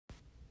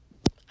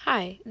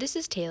Hi, this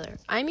is Taylor.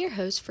 I'm your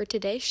host for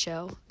today's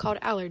show called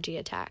Allergy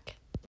Attack.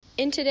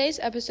 In today's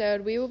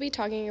episode, we will be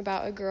talking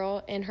about a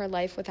girl and her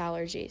life with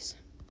allergies.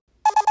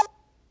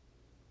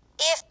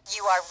 If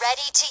you are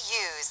ready to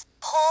use,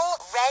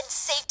 pull red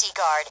safety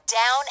guard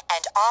down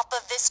and off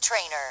of this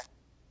trainer.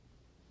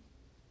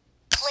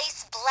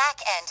 Place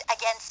black end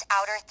against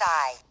outer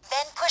thigh,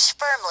 then push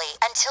firmly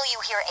until you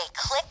hear a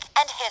click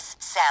and hiss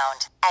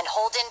sound, and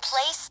hold in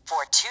place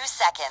for 2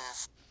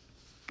 seconds.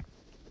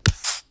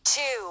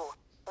 2,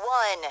 1.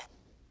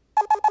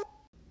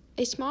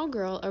 A small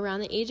girl around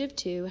the age of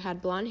 2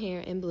 had blonde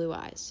hair and blue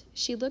eyes.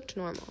 She looked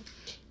normal,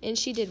 and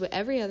she did what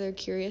every other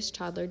curious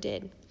toddler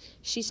did.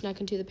 She snuck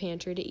into the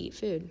pantry to eat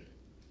food.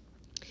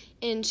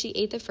 And she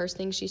ate the first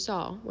thing she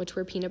saw, which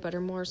were peanut butter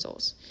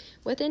morsels.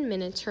 Within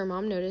minutes, her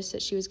mom noticed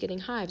that she was getting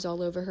hives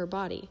all over her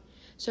body.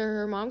 So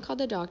her mom called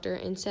the doctor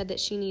and said that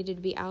she needed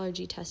to be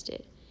allergy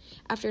tested.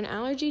 After an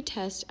allergy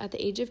test at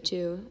the age of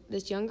 2,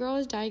 this young girl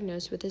was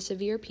diagnosed with a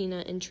severe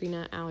peanut and tree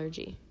nut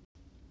allergy.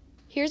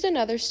 Here's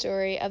another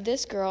story of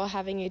this girl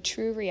having a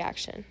true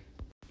reaction.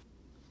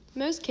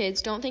 Most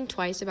kids don't think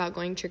twice about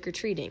going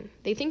trick-or-treating.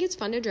 They think it's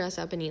fun to dress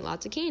up and eat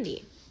lots of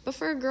candy. But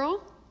for a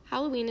girl,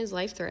 Halloween is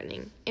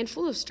life-threatening and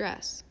full of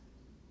stress.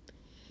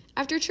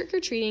 After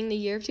trick-or-treating the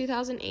year of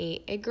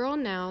 2008, a girl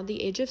now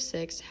the age of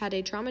 6 had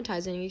a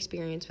traumatizing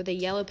experience with a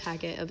yellow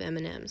packet of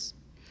M&Ms.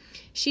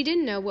 She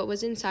didn't know what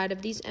was inside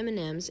of these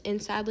M&Ms,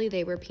 and sadly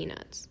they were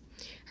peanuts.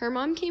 Her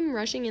mom came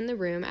rushing in the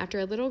room after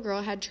a little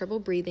girl had trouble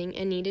breathing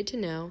and needed to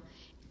know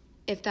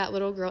if that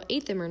little girl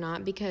ate them or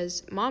not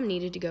because mom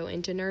needed to go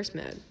into nurse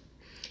mode.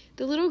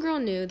 The little girl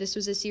knew this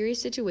was a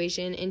serious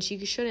situation and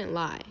she shouldn't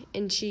lie,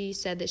 and she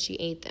said that she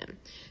ate them.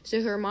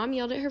 So her mom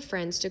yelled at her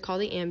friends to call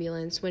the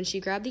ambulance when she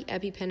grabbed the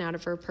EpiPen out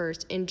of her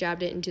purse and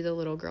jabbed it into the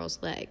little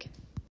girl's leg.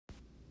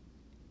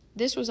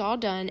 This was all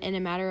done in a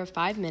matter of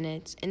 5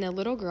 minutes, and the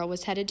little girl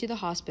was headed to the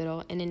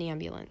hospital in an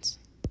ambulance.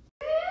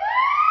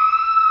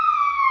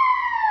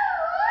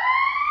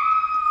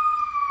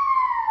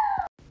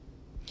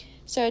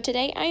 So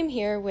today I'm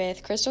here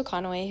with Crystal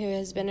Conaway, who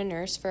has been a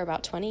nurse for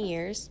about 20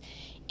 years,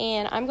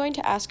 and I'm going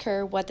to ask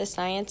her what the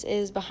science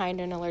is behind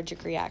an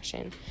allergic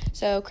reaction.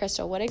 So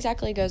Crystal, what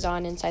exactly goes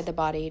on inside the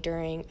body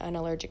during an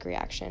allergic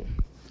reaction?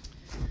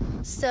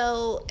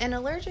 So an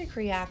allergic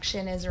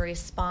reaction is a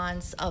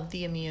response of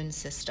the immune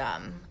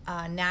system.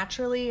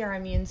 Naturally, our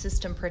immune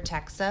system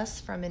protects us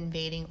from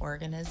invading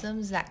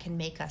organisms that can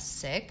make us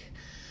sick.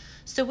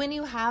 So when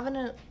you have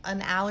an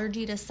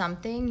allergy to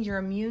something, your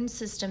immune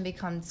system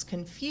becomes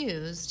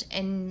confused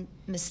and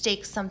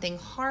mistakes something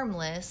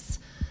harmless,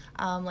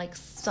 like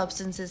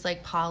substances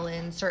like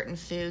pollen, certain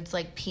foods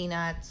like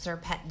peanuts or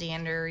pet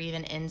dander, or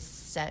even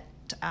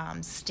insect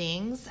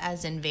stings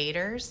as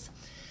invaders.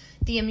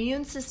 The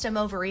immune system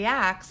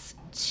overreacts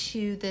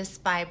to this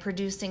by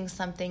producing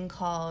something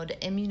called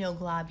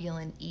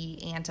immunoglobulin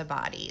E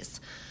antibodies.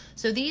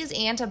 So these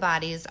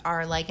antibodies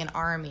are like an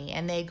army,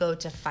 and they go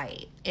to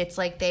fight. It's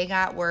like they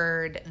got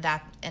word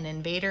that an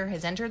invader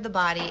has entered the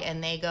body,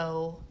 and they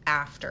go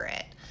after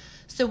it.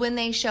 So when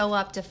they show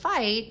up to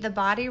fight, the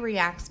body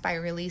reacts by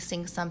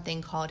releasing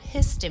something called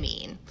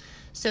histamine.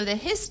 So the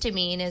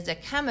histamine is a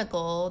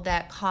chemical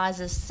that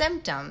causes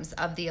symptoms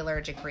of the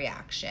allergic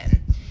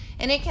reaction.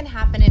 And it can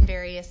happen in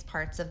various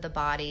parts of the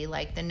body,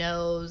 like the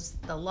nose,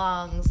 the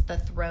lungs, the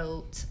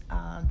throat,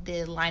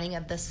 the lining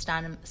of the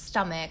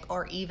stomach,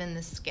 or even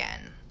the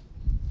skin.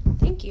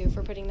 Thank you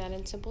for putting that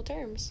in simple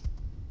terms.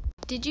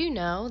 Did you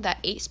know that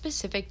 8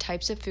 specific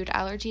types of food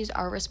allergies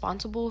are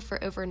responsible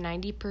for over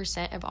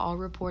 90% of all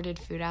reported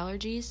food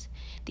allergies?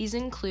 These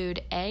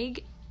include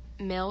egg,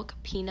 milk,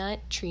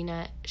 peanut, tree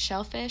nut,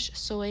 shellfish,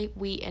 soy,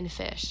 wheat, and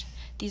fish.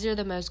 These are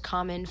the most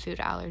common food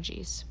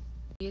allergies.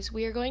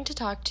 We are going to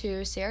talk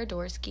to Sarah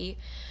Dorsky,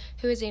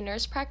 who is a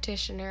nurse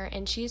practitioner,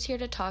 and she is here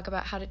to talk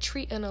about how to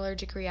treat an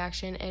allergic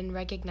reaction and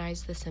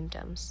recognize the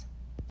symptoms.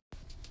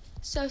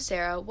 So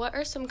Sarah, what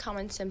are some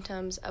common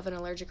symptoms of an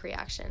allergic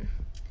reaction?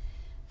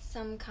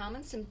 Some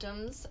common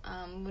symptoms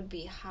would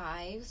be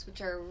hives, which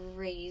are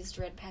raised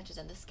red patches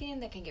on the skin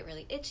that can get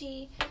really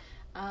itchy,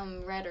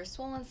 red or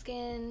swollen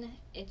skin,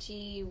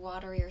 itchy,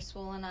 watery or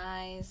swollen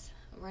eyes,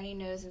 runny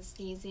nose and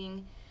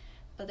sneezing.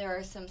 But there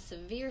are some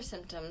severe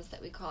symptoms that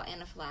we call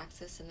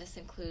anaphylaxis, and this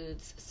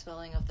includes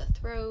swelling of the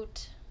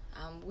throat,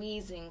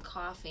 wheezing,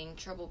 coughing,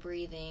 trouble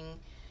breathing,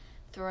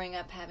 throwing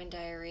up, having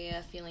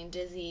diarrhea, feeling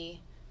dizzy,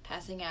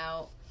 passing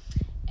out,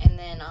 and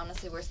then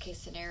honestly, worst case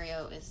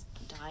scenario is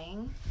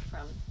dying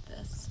from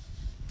this.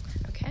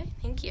 Okay,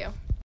 thank you.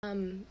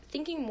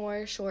 Thinking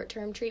more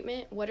short-term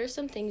treatment, what are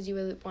some things you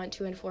would want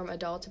to inform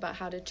adults about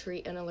how to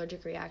treat an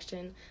allergic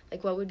reaction?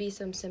 Like, what would be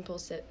some simple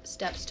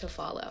steps to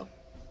follow?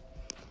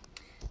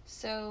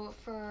 So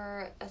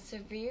for a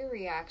severe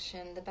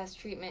reaction, the best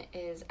treatment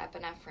is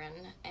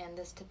epinephrine, and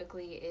this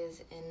typically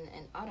is in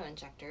an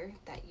auto-injector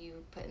that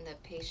you put in the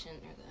patient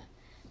or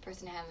the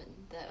person having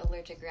the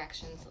allergic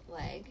reaction's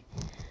leg.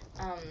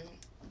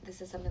 This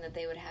is something that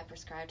they would have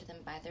prescribed to them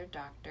by their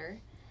doctor.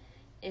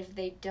 if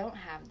they don't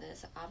have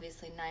this,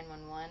 obviously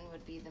 911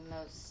 would be the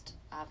most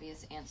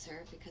obvious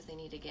answer because they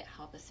need to get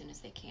help as soon as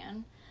they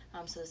can.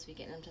 So this would be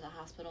getting them to the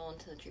hospital and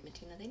to the treatment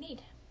team that they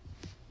need.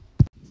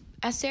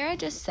 As Sarah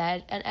just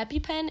said, an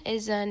EpiPen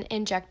is an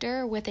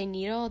injector with a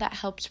needle that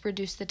helps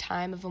reduce the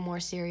time of a more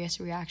serious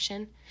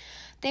reaction.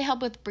 They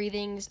help with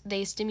breathing,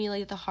 they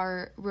stimulate the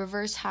heart,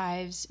 reverse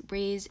hives,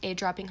 raise a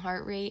dropping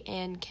heart rate,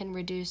 and can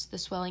reduce the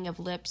swelling of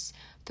lips,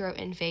 throat,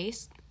 and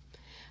face.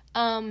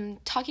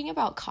 Talking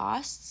about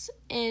costs,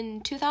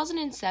 in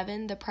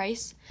 2007, the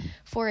price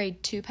for a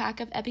 2-pack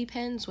of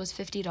EpiPens was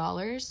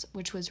 $50,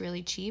 which was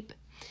really cheap.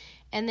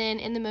 And then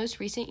in the most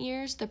recent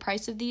years, the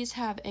price of these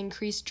have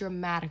increased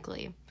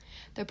dramatically.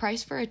 The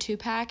price for a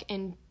 2-pack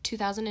in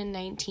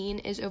 2019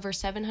 is over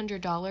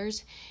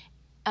 $700,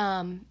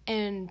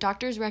 and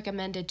doctors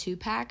recommend a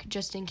 2-pack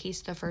just in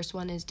case the first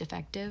one is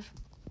defective.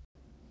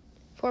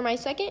 For my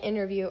second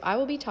interview, I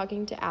will be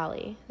talking to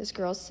Allie, this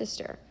girl's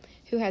sister,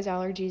 who has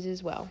allergies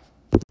as well.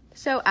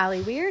 So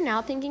Allie, we are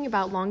now thinking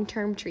about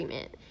long-term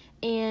treatment,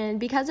 and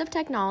because of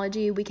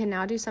technology, we can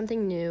now do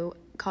something new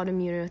called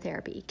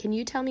immunotherapy. Can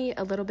you tell me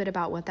a little bit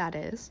about what that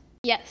is?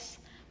 Yes,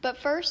 but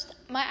first,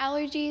 my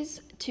allergies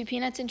to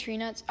peanuts and tree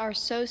nuts are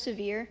so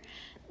severe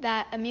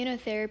that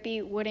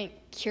immunotherapy wouldn't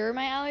cure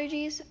my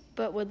allergies,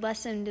 but would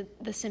lessen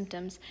the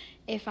symptoms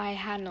if I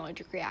had an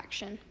allergic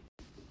reaction.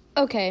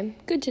 Okay,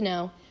 good to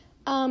know.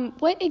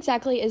 What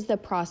exactly is the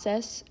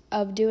process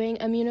of doing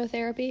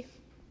immunotherapy?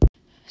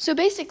 So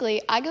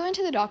basically, I go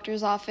into the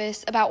doctor's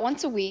office about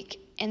once a week,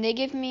 and they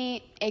give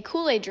me a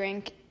Kool-Aid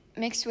drink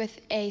mixed with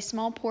a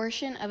small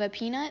portion of a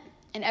peanut,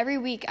 and every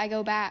week I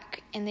go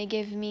back and they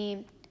give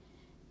me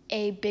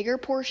a bigger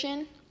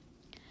portion.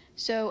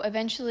 So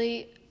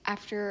eventually,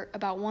 after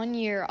about 1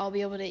 year, I'll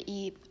be able to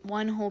eat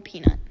one whole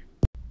peanut.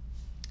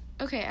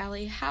 Okay,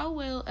 Allie, how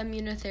will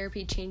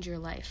immunotherapy change your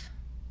life?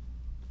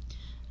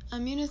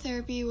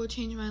 Immunotherapy will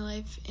change my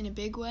life in a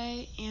big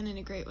way and in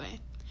a great way.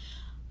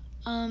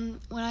 When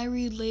I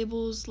read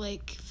labels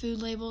like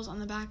food labels on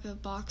the back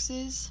of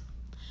boxes,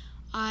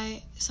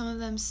 some of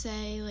them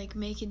say like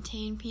may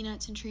contain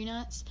peanuts and tree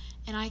nuts,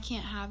 and I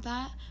can't have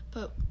that,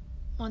 but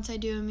once I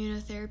do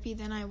immunotherapy,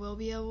 then I will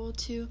be able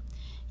to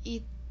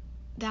eat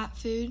that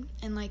food.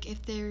 And like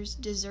if there's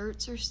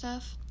desserts or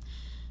stuff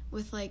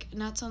with like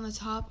nuts on the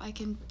top, I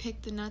can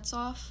pick the nuts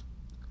off,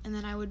 and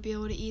then I would be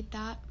able to eat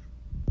that.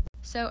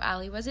 So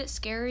Allie, was it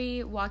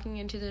scary walking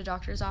into the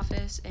doctor's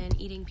office and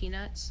eating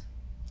peanuts?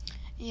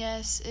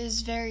 Yes, it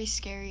is very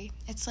scary.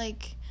 It's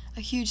like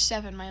a huge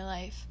step in my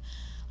life.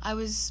 I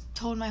was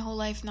told my whole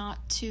life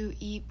not to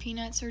eat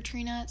peanuts or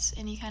tree nuts,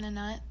 any kind of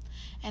nut,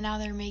 and now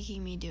they're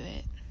making me do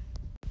it.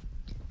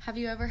 Have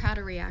you ever had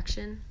a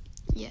reaction?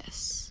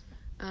 Yes.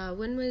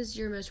 When was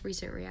your most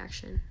recent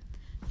reaction?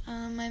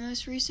 My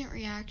most recent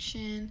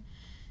reaction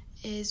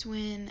is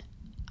when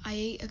I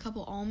ate a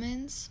couple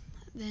almonds.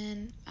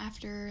 Then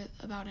after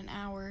about an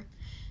hour,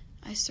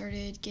 I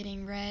started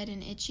getting red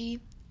and itchy,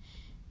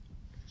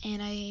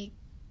 and I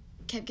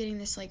kept getting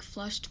this like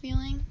flushed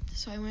feeling.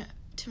 So I went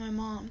to my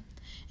mom,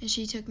 and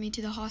she took me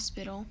to the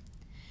hospital,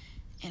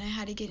 and I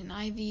had to get an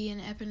IV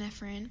and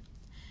epinephrine.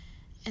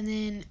 And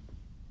then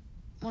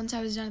once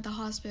I was done at the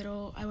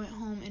hospital, I went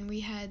home, and we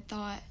had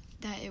thought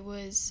that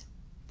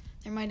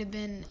there might have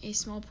been a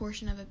small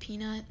portion of a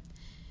peanut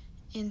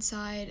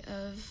inside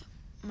of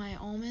my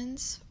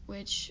almonds,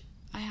 which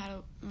I had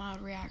a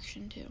mild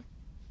reaction to.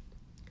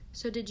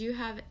 So did you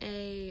have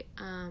a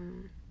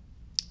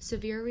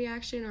severe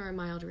reaction or a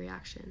mild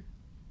reaction?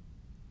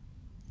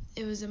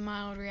 It was a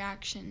mild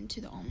reaction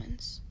to the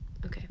almonds.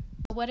 Okay.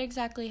 What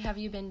exactly have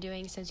you been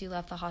doing since you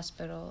left the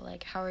hospital?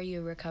 Like, how are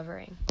you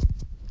recovering?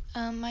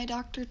 My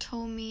doctor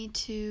told me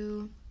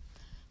to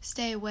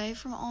stay away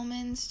from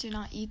almonds, do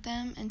not eat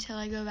them until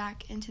I go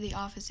back into the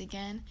office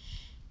again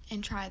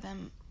and try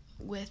them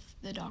with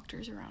the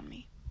doctors around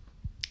me.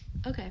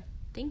 Okay.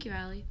 Thank you,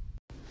 Allie.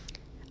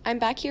 I'm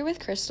back here with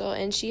Crystal,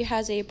 and she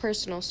has a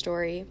personal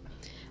story.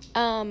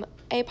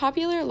 A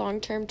popular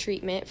long-term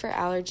treatment for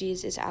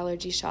allergies is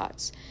allergy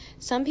shots.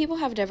 Some people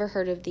have never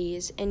heard of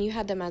these, and you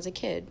had them as a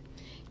kid.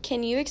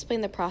 Can you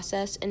explain the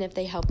process and if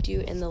they helped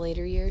you in the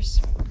later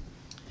years?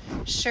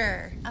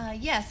 Sure.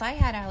 Yes, I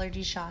had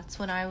allergy shots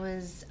when I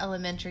was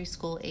elementary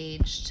school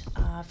aged.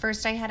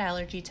 First, I had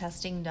allergy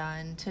testing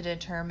done to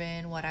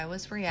determine what I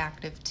was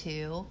reactive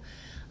to.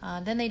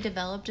 Then they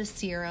developed a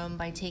serum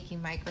by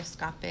taking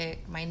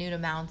microscopic, minute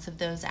amounts of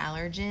those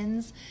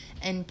allergens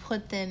and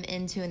put them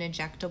into an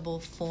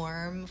injectable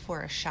form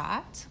for a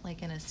shot,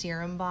 like in a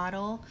serum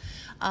bottle.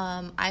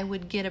 I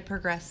would get a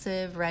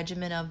progressive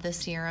regimen of the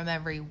serum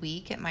every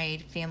week at my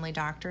family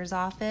doctor's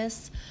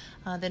office.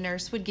 The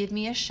nurse would give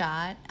me a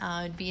shot.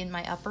 It would be in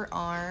my upper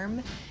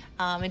arm.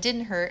 It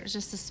didn't hurt. It was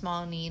just a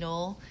small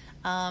needle.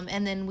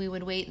 And then we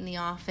would wait in the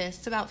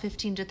office about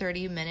 15 to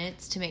 30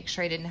 minutes to make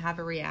sure I didn't have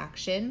a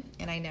reaction,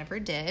 and I never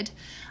did.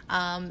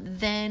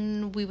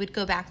 Then we would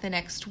go back the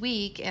next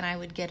week, and I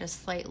would get a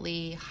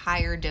slightly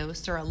higher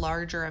dose or a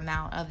larger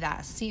amount of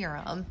that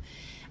serum.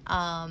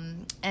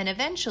 And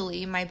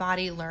eventually, my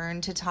body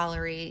learned to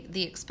tolerate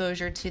the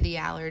exposure to the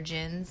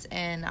allergens,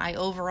 and I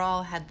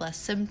overall had less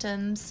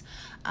symptoms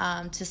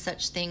to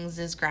such things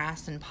as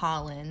grass and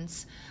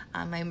pollens.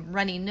 My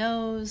runny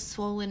nose,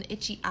 swollen,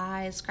 itchy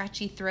eyes,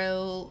 scratchy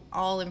throat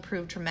all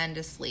improved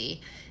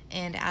tremendously.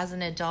 And as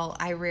an adult,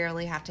 I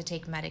rarely have to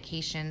take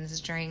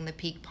medications during the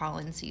peak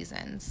pollen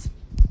seasons.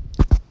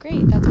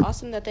 Great, that's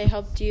awesome that they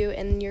helped you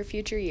in your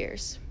future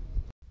years.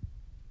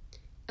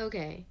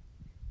 Okay,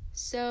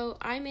 so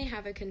I may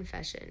have a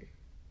confession.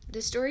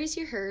 The stories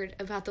you heard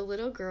about the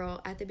little girl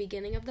at the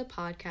beginning of the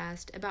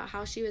podcast about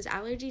how she was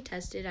allergy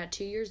tested at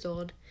 2 years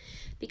old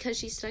because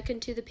she snuck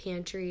into the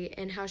pantry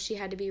and how she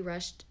had to be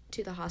rushed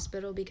to the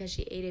hospital because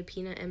she ate a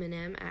peanut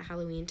M&M at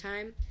Halloween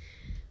time,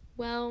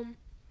 well,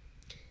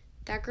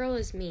 that girl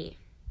is me.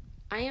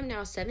 I am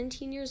now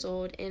 17 years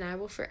old and I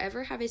will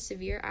forever have a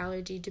severe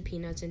allergy to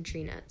peanuts and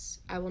tree nuts.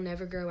 I will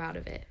never grow out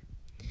of it.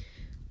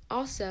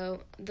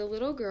 Also, the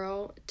little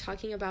girl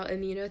talking about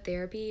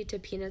immunotherapy to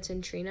peanuts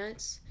and tree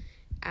nuts,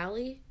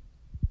 Allie,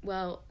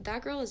 well,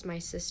 that girl is my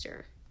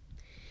sister.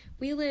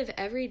 We live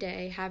every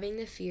day having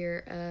the fear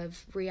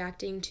of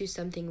reacting to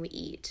something we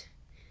eat.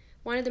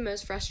 One of the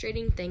most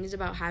frustrating things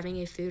about having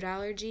a food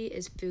allergy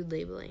is food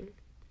labeling.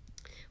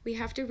 We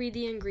have to read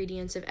the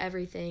ingredients of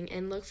everything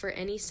and look for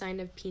any sign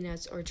of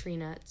peanuts or tree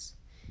nuts.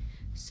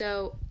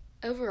 So,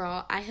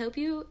 overall, I hope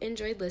you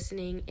enjoyed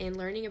listening and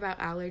learning about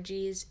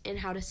allergies and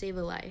how to save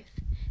a life.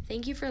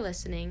 Thank you for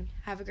listening.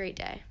 Have a great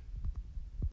day.